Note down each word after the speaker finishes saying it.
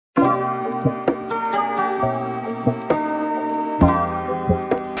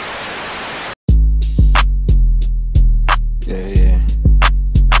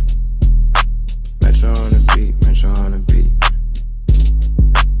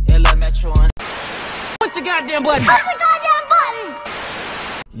goddamn button. Push the goddamn button.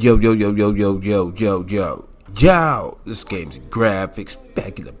 Yo, this game's graphics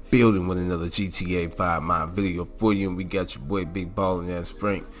back in the building with another GTA 5 mod video for you, and we got your boy Big Ballin' Ass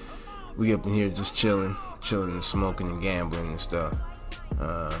Frank. We up in here just chilling and smoking and gambling and stuff.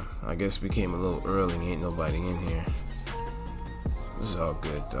 I guess we came a little early and ain't nobody in here. This is all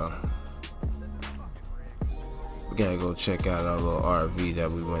good though. We gotta go check out our little RV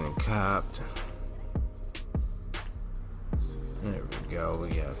that we went and copped. There we go, we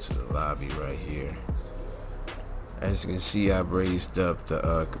got to the lobby right here. As you can see, I've raised up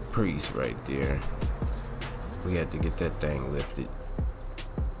the Caprice right there. We had to get that thing lifted.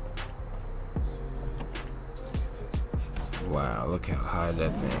 Wow, look how high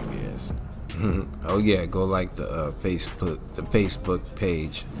that thing is. Oh yeah, go like the Facebook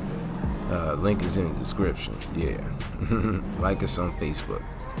page. Link is in the description. Yeah. Like us on Facebook.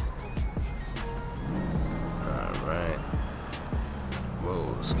 Alright.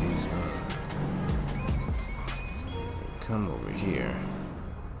 Whoa, excuse me. Come over here.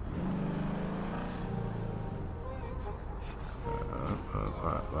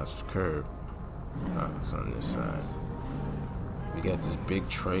 Watch the curb. Oh, it's on this side. We got this big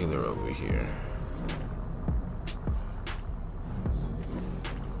trailer over here.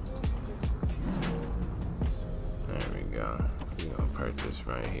 There we go. We're gonna park this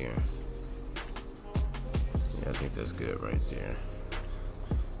right here. Yeah, I think that's good right there.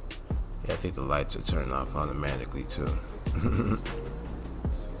 Yeah, I think the lights are turned off automatically too.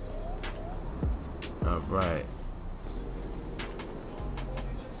 Alright.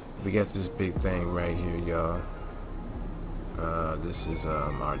 We got this big thing right here, y'all. This is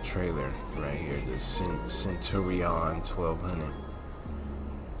our trailer right here, the Centurion 1200.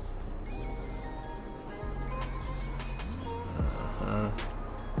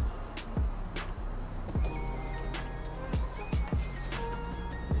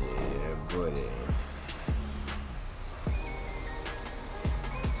 Yeah, buddy.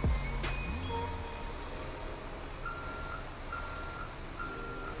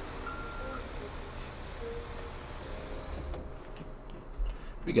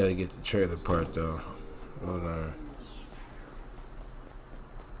 We gotta get the trailer part though. Hold on.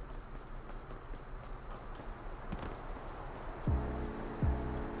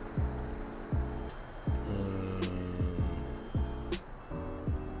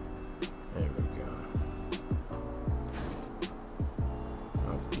 There we go.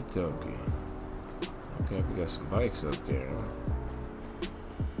 Okie dokie. Okay, we got some bikes up there, huh?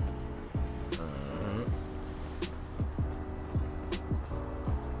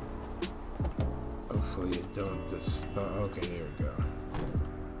 Hopefully it don't just, oh, okay, there we go.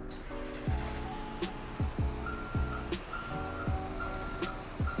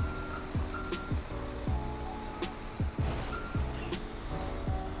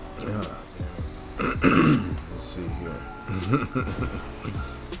 Oh, damn it. Let's see here.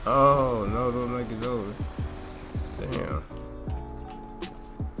 Oh, no, don't make it over. Damn.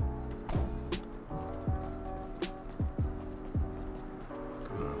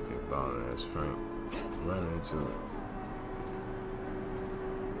 Come on, big ballin' ass Frank. Run into it.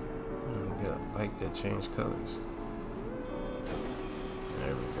 We got a bike that changed colors.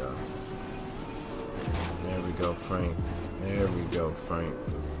 There we go. There we go, Frank. There we go, Frank.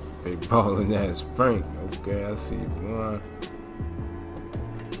 Big ballin' ass Frank. Okay, I see you, boy.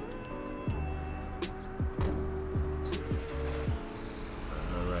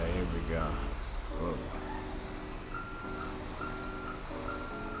 Alright, here we go. Whoa.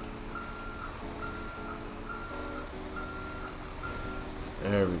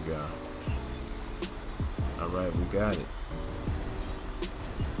 There we go. Alright, we got it.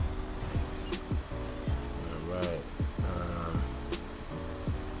 Alright.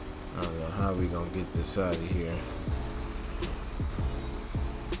 I don't know how we gonna get this out of here.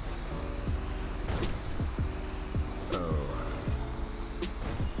 Oh.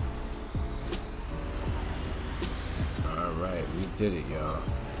 Alright, we did it, y'all.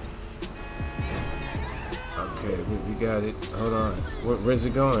 Okay, we got it. Hold on. Where's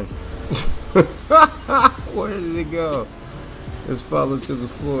it going? Where did it go? Let's follow to the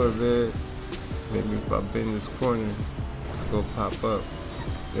floor, man. Maybe if I bend this corner, it's gonna pop up.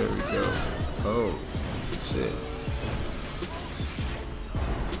 There we go. Oh, shit.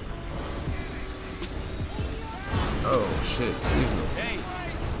 Oh, shit. Excuse me.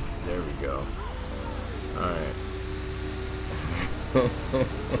 There we go. Alright.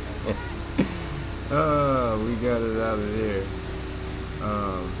 Oh, we got it out of there.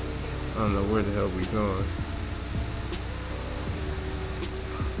 I don't know where the hell we going.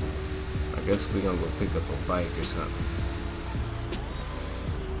 I guess we're gonna go pick up a bike or something.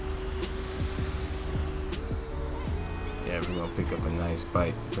 Yeah, we're gonna pick up a nice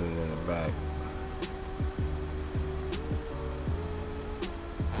bike, put it in the back.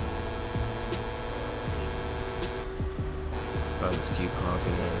 I'll just keep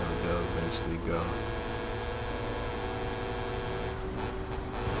honking and they'll eventually go.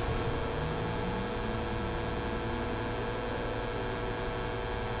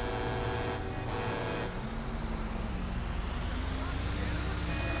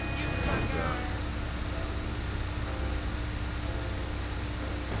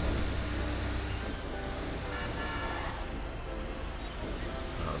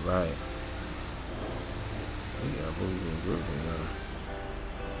 Alright. We got moving and grooving now.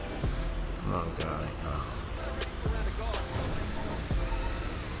 Come on, guy. Oh.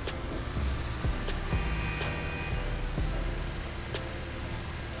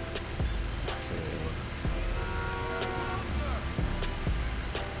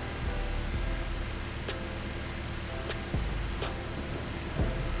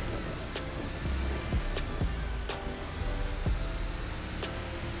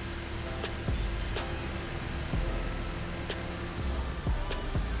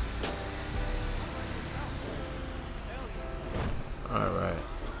 Alright,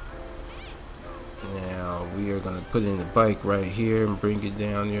 now we are going to put in the bike right here and bring it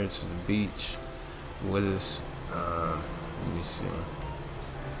down here to the beach with us. Let me see.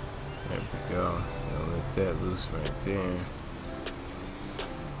 There we go. I'll let that loose right there.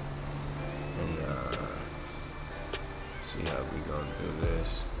 And see how we going to do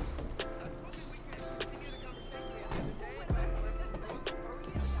this.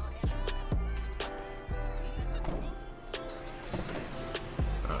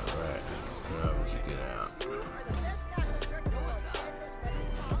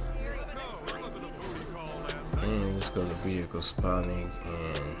 And let's go to vehicle spawning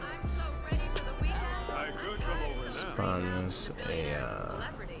and spawn us a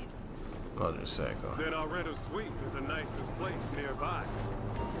motorcycle. Then I'll rent a suite at the nicest place nearby.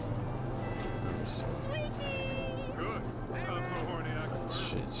 Good. I'm so horny I can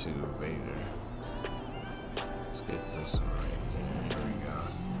Shit you, Vader. Let's get this one right here. Here we go.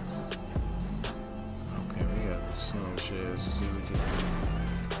 Okay, we got the Sanchez. Let's see if we can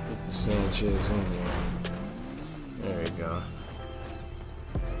get the Sanchez in there. There we go.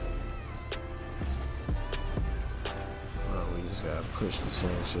 Oh, we just gotta push the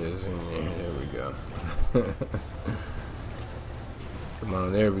Sanchez in there. There we go. Come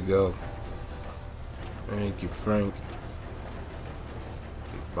on, there we go. Thank you, Frank.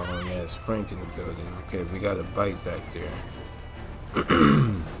 Big ballin' ass Frank in the building. Okay, we got a bike back there.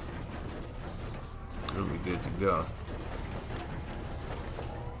 We'll be good to go.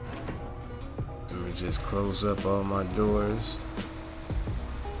 Let me just close up all my doors.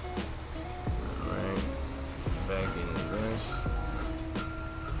 Alright. Back in the rest.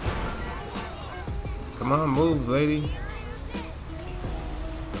 Come on, move, lady.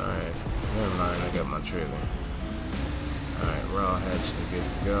 Alright. Never mind, I got my trailer. Alright, we're all hatched and good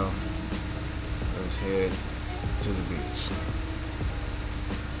to go. Let's head to the beach.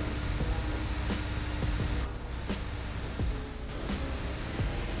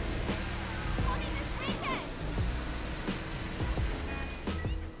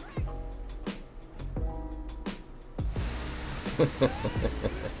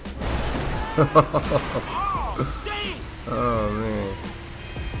 Oh man.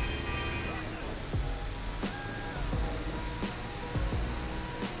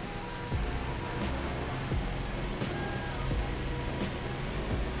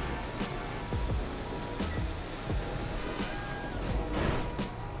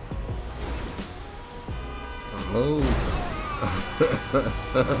 Move.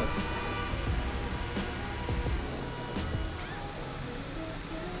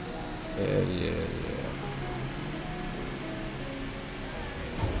 Yeah.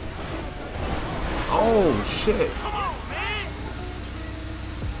 Oh shit. Come on, man.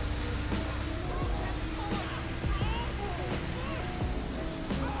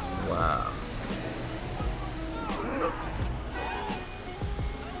 Wow.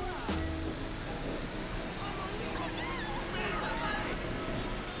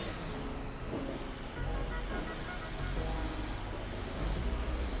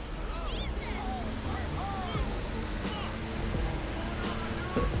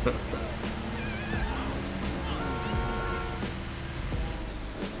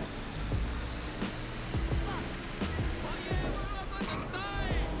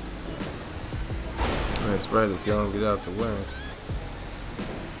 That's right, if y'all don't get out the way.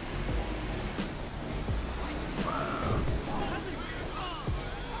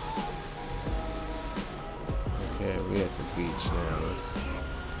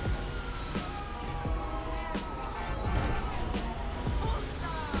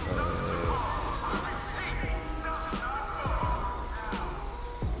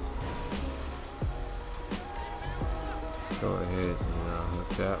 go ahead and hook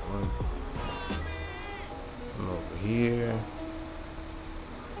that one. Come over here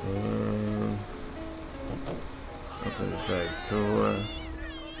and open the back door.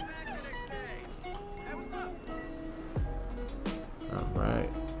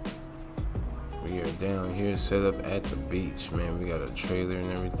 Alright. We are down here set up at the beach, man. We got a trailer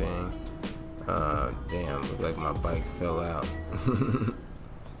and everything. Damn, look like my bike fell out.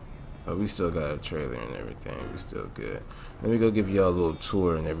 But we still got a trailer and everything. We still good. Let me go give y'all a little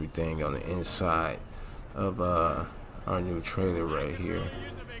tour and everything on the inside of our new trailer right here.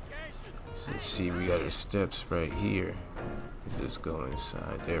 So see, we got our steps right here. Just go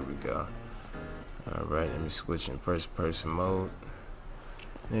inside. There we go. Alright, let me switch in first person mode.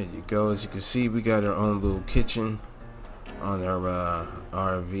 There you go. As you can see, we got our own little kitchen on our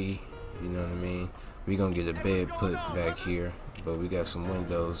RV. You know what I mean? We gonna get a bed put back here, but we got some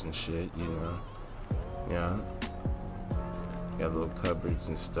windows and shit, you know. Yeah. Got little cupboards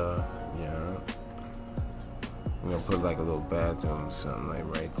and stuff. Yeah. We're gonna put like a little bathroom or something like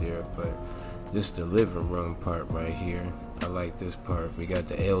right there, but this is the living room part right here. I like this part. We got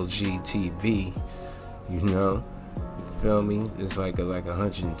the LG TV, you know. You feel me? It's like a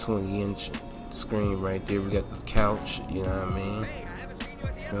 120-inch screen right there. We got the couch, you know what I mean?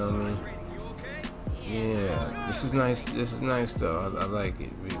 Feel me? Yeah, this is nice. This is nice though. I like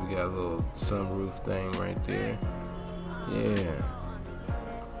it. We got a little sunroof thing right there. Yeah.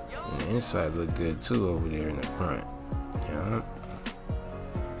 And the inside look good too over there in the front. Yeah.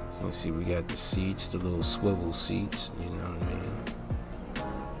 So you can see we got the seats, the little swivel seats. You know what I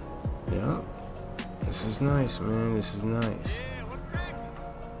mean? Yeah. This is nice, man. This is nice.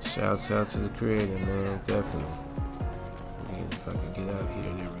 Shouts out to the creator, man. Definitely. If I can get out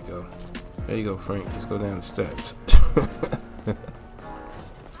here, there we go. There you go, Frank. Just go down the steps.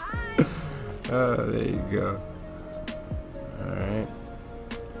 Oh, there you go. Alright.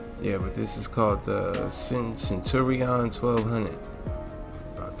 Yeah, but this is called the Centurion 1200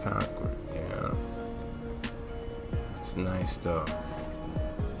 by Concord. Yeah. It's nice though.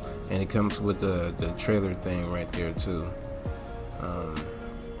 And it comes with the trailer thing right there too.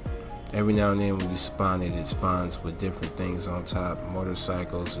 Every now and then when you spawn it, it spawns with different things on top,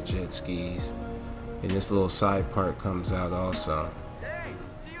 motorcycles or jet skis. And this little side part comes out also.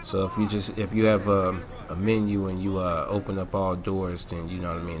 So if you have a menu and you open up all doors, then you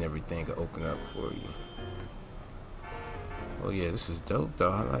know what I mean, everything will open up for you. Oh yeah, this is dope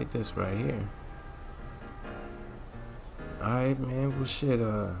though. I like this right here. Alright, man, well shit,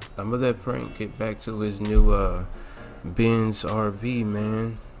 I'm gonna let Frank get back to his new Benz RV,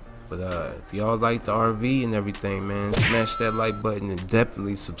 man. But if y'all like the RV and everything, man, smash that like button and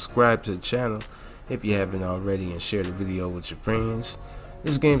definitely subscribe to the channel if you haven't already, and share the video with your friends.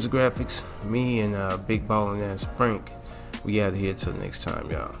 This is Games of Graphics, me and big ballin' ass Frank. We out of here till next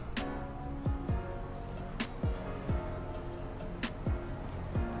time, y'all.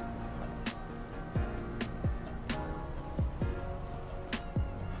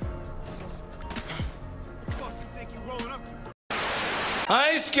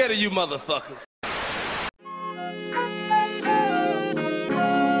 I ain't scared of you motherfuckers.